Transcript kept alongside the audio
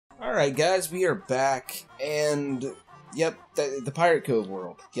Alright guys, we are back, and yep, the Pirate Cove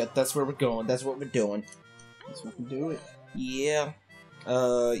world. Yep, that's where we're going, that's what we're doing. That's what we do it. Yeah.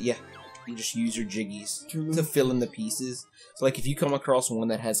 Yeah. You just use your jiggies to fill in the pieces. So like if you come across one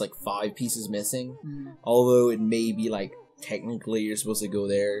that has like 5 pieces missing, although it may be like technically you're supposed to go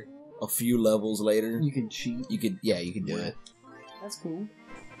there a few levels later. You can cheat. You could do it. That's cool.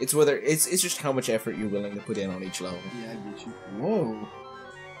 It's whether it's just how much effort you're willing to put in on each level. Yeah, I get you. Whoa.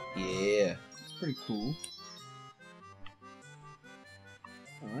 Yeah. That's pretty cool.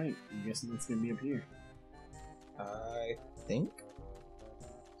 Alright, I'm guessing that's gonna be up here. I think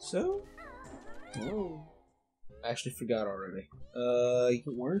so. Whoa. I actually forgot already.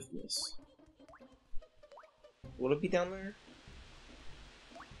 Where's this? Will it be down there?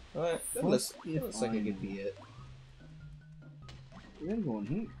 Alright, that looks like it could be it. We gotta go in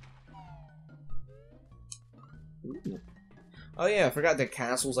here. Ooh. Oh yeah, I forgot that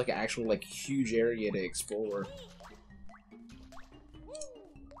castle's like an actual like huge area to explore.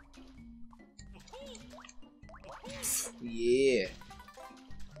 Yeah.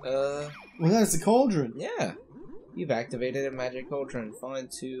 Well, that's the cauldron. Yeah. You've activated a magic cauldron.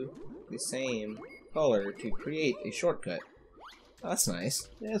 Find two the same color to create a shortcut. Oh, that's nice.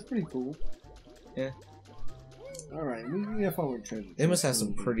 Yeah, it's pretty cool. Yeah. Alright, we gotta follow the treasure. It must have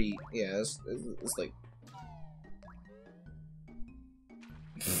some pretty... Yeah, it's like...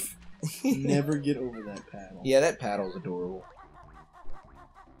 Never get over that paddle. Yeah, that paddle's adorable.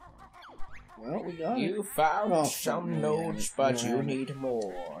 Well, we got it. You found some yeah, notes, but yeah. you need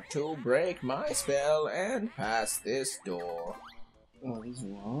more to break my spell and pass this door. Oh, these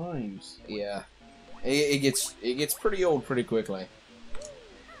rhymes. Yeah, it gets pretty old pretty quickly.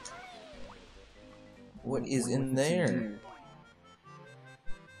 What is in there?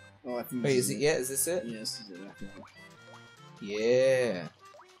 Oh, I think. Wait, is it? Yeah, is this it? Yes, this is it. I think. Yeah.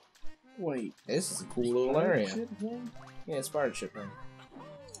 Wait. This is a cool little area. Ship thing? Yeah, it's pirate ship thing.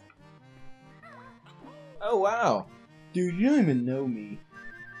 Oh wow, dude, you don't even know me.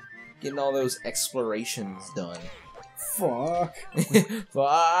 getting all those explorations done. Fuck.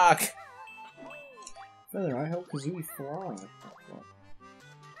 Fuck. Feather, I help Kazooie fly.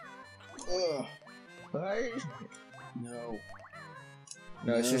 Ugh. No.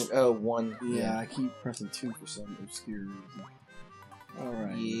 No, it's just one. Yeah, I keep pressing 2 for some obscure reason.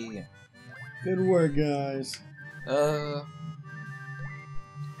 Alright. Yeah. Good work, guys. I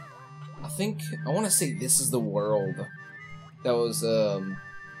think I want to say this is the world that was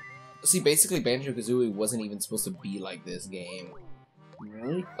see, basically Banjo-Kazooie wasn't even supposed to be like this game.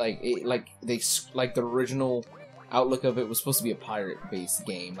 Really? Like the original outlook of it was supposed to be a pirate-based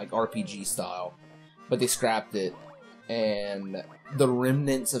game, like RPG style, but they scrapped it, and the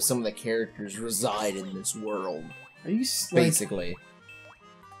remnants of some of the characters reside in this world. Are you basically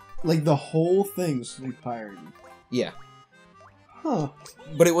like the whole thing's to be pirated? Yeah. Huh.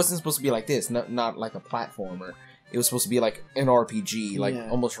 But it wasn't supposed to be like this, not like a platformer. It was supposed to be like an RPG, like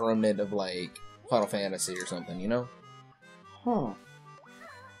almost a remnant of like Final Fantasy or something, you know? Huh.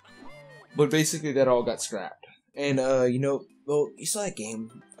 But basically that all got scrapped. And you know, well, you saw that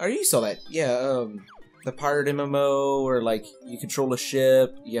game. Or you saw that, yeah, the pirate MMO where like you control a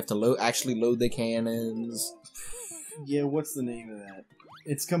ship, you have to actually load the cannons. Yeah, what's the name of that?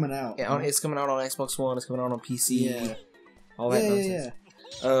 It's coming out. Yeah, it's coming out on Xbox One, it's coming out on PC. Yeah. All that nonsense.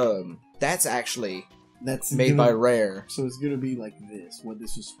 Yeah. That's actually that's made by Rare. So it's gonna be like this, what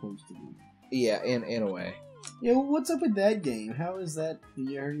this was supposed to be. Yeah, in a way. Yeah, well, what's up with that game? How is that? Did you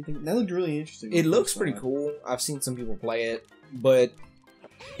hear anything? That looked really interesting. It looks pretty cool. I've seen some people play it, but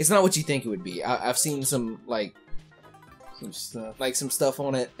it's not what you think it would be. I've seen some stuff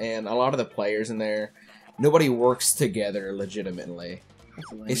on it, and a lot of the players in there, nobody works together legitimately.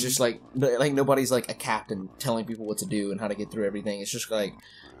 It's just like nobody's like a captain telling people what to do and how to get through everything. It's just like,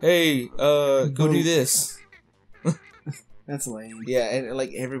 hey, go do this. That's lame. Yeah, and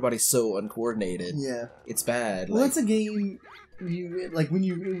like everybody's so uncoordinated. Yeah, it's bad. Well, that's a game. It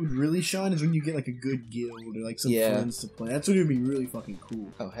would really shine is when you get like a good guild or like some friends to play. That's when it would be really fucking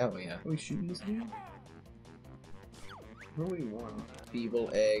cool. Oh hell yeah! Are we shooting this dude? What do we want? Feeble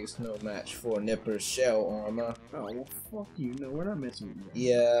eggs, no match for Nipper's shell armor. Oh, well, fuck you. No, we're not messing with that.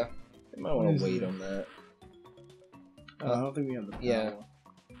 Yeah, you might want to wait on that. I don't think we have the power. Yeah.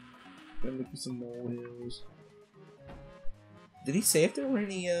 Gotta look for some molehills. Did he say if there were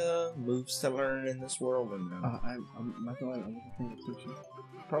any moves to learn in this world or no? I'm looking for the picture.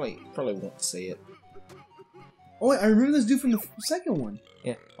 Probably won't say it. Oh wait, I remember this dude from the second one.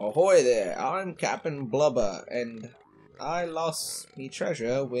 Yeah. Ahoy there! I'm Captain Blubber, and I lost me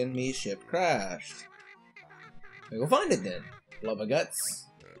treasure when me ship crashed. We go find it then, Blubber Guts.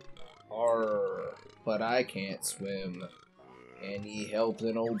 Arr, but I can't swim. Any help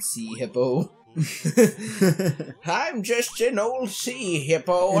an old sea hippo? I'm just an old sea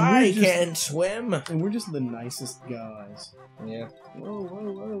hippo. I can't swim. And we're just the nicest guys. Yeah. Whoa,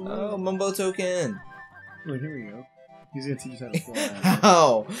 whoa, whoa, whoa. Oh, Mumbo token. Wait, here we go. He's gonna teach us how to fly.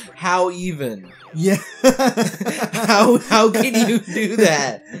 How? How even? Yeah. How can you do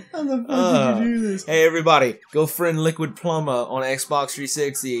that? How the fuck did you do this? Hey everybody, go friend Liquid Plumber on Xbox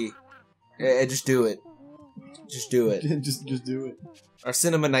 360. Just do it. Just do it. just do it. Or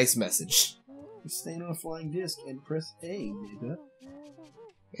send him a nice message. Just stand on a flying disc and press A, nigga.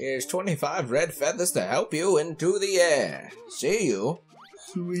 Here's 25 red feathers to help you into the air. See you.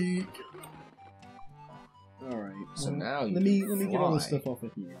 Sweet. Alright. So now you let me get all this stuff off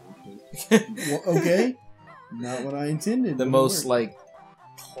of here. Well, okay. Not what I intended. The most, like,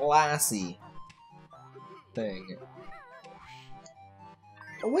 classy thing.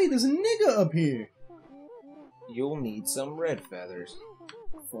 Oh wait, there's a nigga up here. You'll need some red feathers.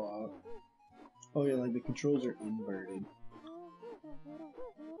 Fuck. Oh yeah, like the controls are inverted.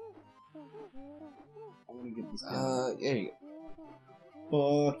 I wanna get this guy. There you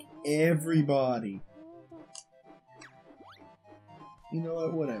go. Fuck everybody. You know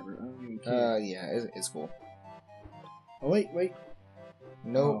what? Whatever. I don't even care. Yeah, it's cool. Oh wait.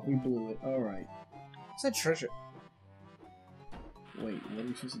 No, we blew it. All right. It's a treasure. Wait, what are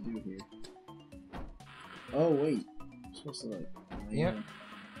we supposed to do here? Oh wait, I'm supposed to like. Yeah.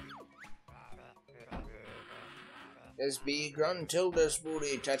 There's be Gruntilda's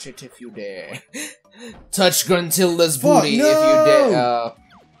booty. Touch it if you dare. Touch Gruntilda's booty if you dare.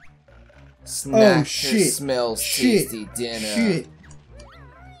 Snack shit. Smells tasty dinner. Shit.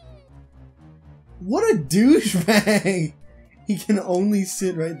 What a douchebag! He can only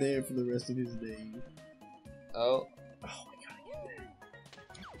sit right there for the rest of his days. Oh.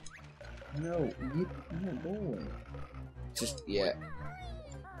 Oh my god, no, go away. Just, yeah.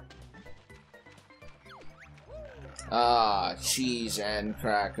 Ah, cheese and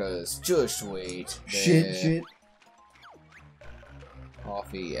crackers. Just wait. There. Shit.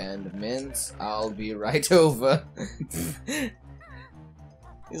 Coffee and mints. I'll be right over.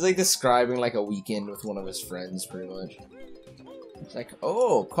 He's like describing like a weekend with one of his friends, pretty much. It's like,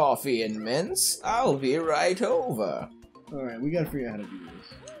 oh, coffee and mints. I'll be right over. Alright, we gotta figure out how to do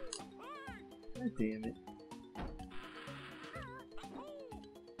this. God damn it.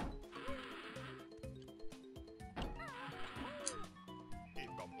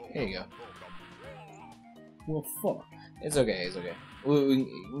 There you go. Well, fuck. It's okay. We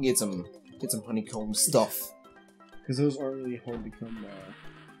can get some honeycomb stuff. Because those aren't really hard to come by.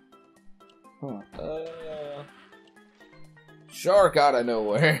 Huh. Shark out of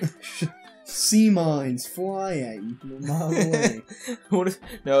nowhere. Sea mines fly at you from a mile away. What if,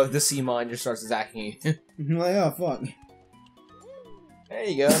 no, the sea mine just starts attacking you. You're like, oh, fuck. There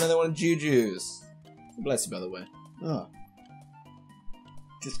you go, another one of Juju's. Bless you, by the way. Oh.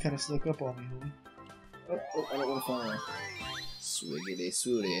 Just kind of snuck up on me, homie. Oh, I don't want to fire. Swiggity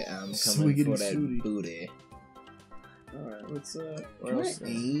swooty, I'm coming for that booty. Alright, let's, can I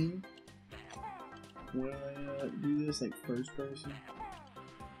aim? When I, do this, like, first person?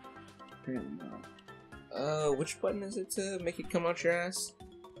 Apparently not. Which button is it to make it come out your ass?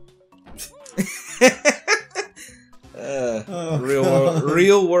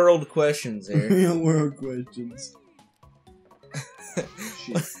 Real world questions here. Real world questions.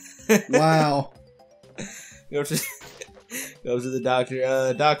 Shit. Wow. Go to the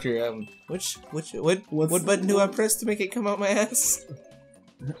doctor. Doctor, what button do I press to make it come out my ass?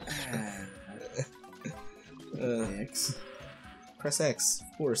 X. Press X,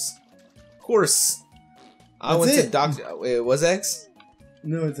 of course. I went to doctor. Wait, it was X?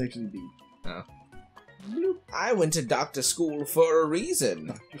 No, it's actually B. Oh. I went to doctor school for a reason.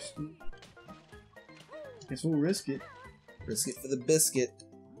 Doctor school. Guess we'll risk it. Risk it for the biscuit.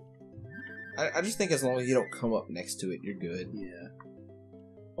 I just think as long as you don't come up next to it, you're good. Yeah.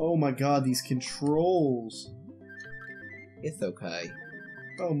 Oh my god, these controls. It's okay.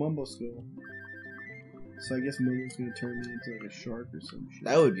 Oh, Mumbo Skull. So I guess Mumbo's gonna turn me into like a shark or some shit.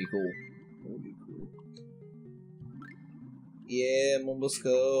 That would be cool. That would be cool. Yeah, Mumbo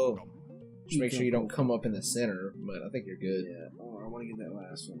Skull. Just make sure you don't come up in the center, but I think you're good. Yeah. Oh, I want to get that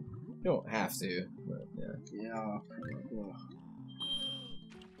last one. You don't have to, but yeah. Yeah.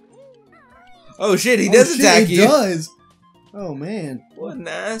 Oh shit, he does attack you! He does! Oh man. What an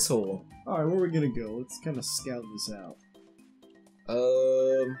asshole. Alright, where are we gonna go? Let's kind of scout this out.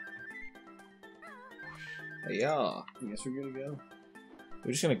 Yeah. I guess we're gonna go.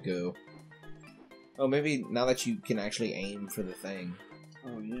 We're just gonna go. Oh, maybe now that you can actually aim for the thing.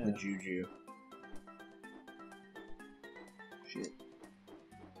 Oh yeah. The juju. Shit.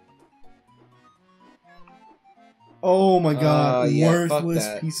 Oh my god, yeah,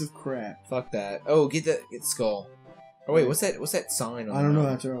 worthless piece of crap. Fuck that. Oh, get skull. Oh wait, what's that sign on I don't know,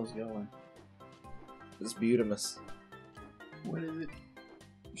 that's where I was going. It's Butamus. What is it?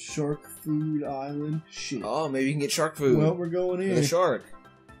 Shark Food Island? Shit. Oh, maybe you can get shark food. Well, we're going in. With a shark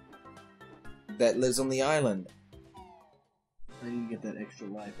that lives on the island. I need to get that extra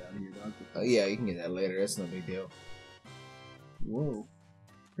life out of your dog. Yeah, you can get that later. That's no big deal. Whoa.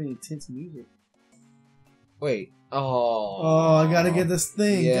 Pretty intense music. Wait. Oh. Oh, I gotta get this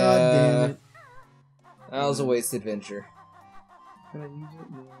thing. Yeah. God damn it. That was a wasted venture. Can I use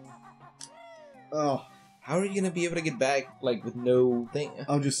it? No. Oh. How are you gonna be able to get back, like, with no thing?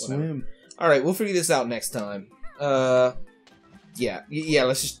 I'll just swim. Alright, we'll figure this out next time. Yeah,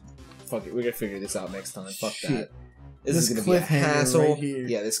 let's just... Fuck it, we're gonna figure this out next time. Fuck that. This is gonna be a hassle. right here.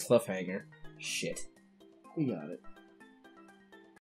 Yeah, this cliffhanger. Shit. We got it.